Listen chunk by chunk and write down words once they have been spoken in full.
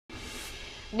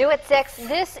New at 6,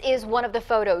 this is one of the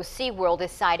photos SeaWorld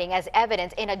is citing as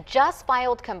evidence in a just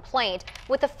filed complaint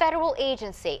with a federal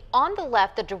agency. On the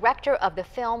left, the director of the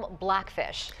film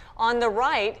Blackfish. On the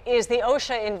right is the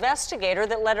OHSA investigator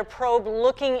that led a probe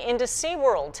looking into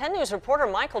SeaWorld. 10 News reporter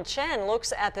Michael Chen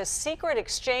looks at the secret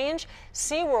exchange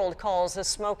SeaWorld calls a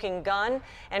smoking gun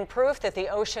and proof that the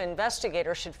OHSA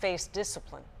investigator should face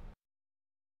discipline.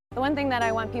 The one thing that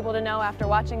I want people to know after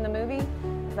watching the movie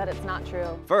is that it's not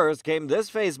true. First came this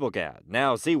Facebook ad.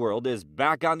 Now SeaWorld is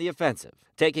back on the offensive,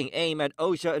 taking aim at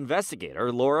OHSA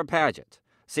investigator Laura Paget,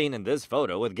 seen in this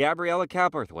photo with Gabriella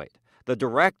Cowperthwaite, the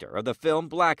director of the film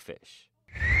Blackfish.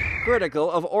 Critical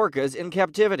of orcas in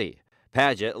captivity,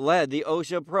 Paget led the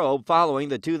OHSA probe following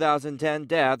the 2010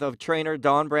 death of trainer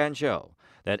Dawn Brancheau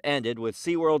that ended with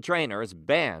SeaWorld trainers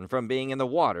banned from being in the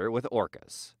water with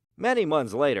orcas. Many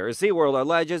months later, SeaWorld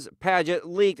alleges Paget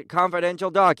leaked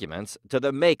confidential documents to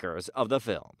the makers of the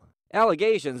film.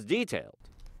 Allegations detailed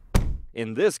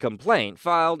in this complaint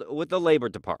filed with the Labor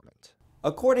Department.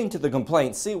 According to the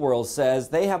complaint, SeaWorld says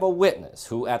they have a witness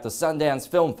who at the Sundance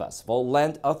Film Festival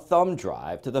lent a thumb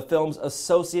drive to the film's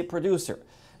associate producer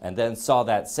and then saw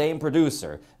that same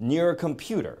producer near a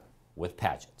computer with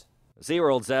Paget.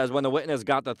 SeaWorld says when the witness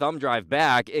got the thumb drive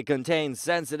back, it contained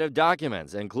sensitive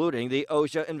documents, including the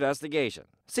OHSA investigation.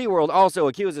 SeaWorld also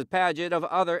accuses Paget of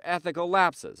other ethical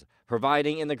lapses,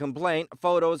 providing in the complaint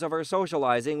photos of her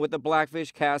socializing with the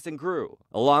Blackfish cast and crew,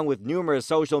 along with numerous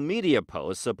social media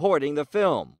posts supporting the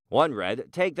film. One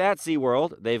read, "Take that,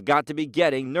 SeaWorld, they've got to be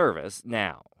getting nervous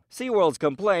now." SeaWorld's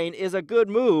complaint is a good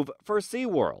move for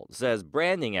SeaWorld, says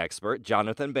branding expert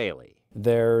Jonathan Bailey.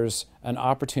 There's an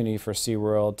opportunity for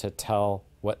SeaWorld to tell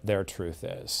what their truth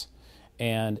is.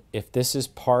 And if this is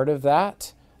part of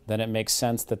that, then it makes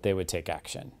sense that they would take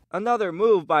action. Another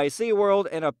move by SeaWorld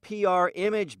in a PR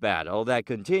image battle that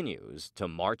continues to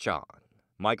march on.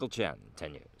 Michael Chen,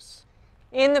 10 News.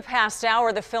 In the past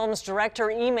hour, the film's director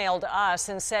emailed us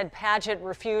and said Paget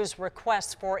refused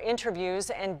requests for interviews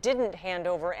and didn't hand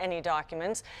over any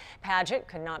documents. Paget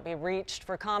could not be reached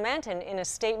for comment, and in a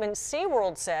statement,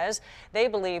 SeaWorld says they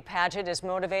believe Paget is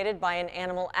motivated by an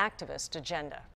animal activist agenda.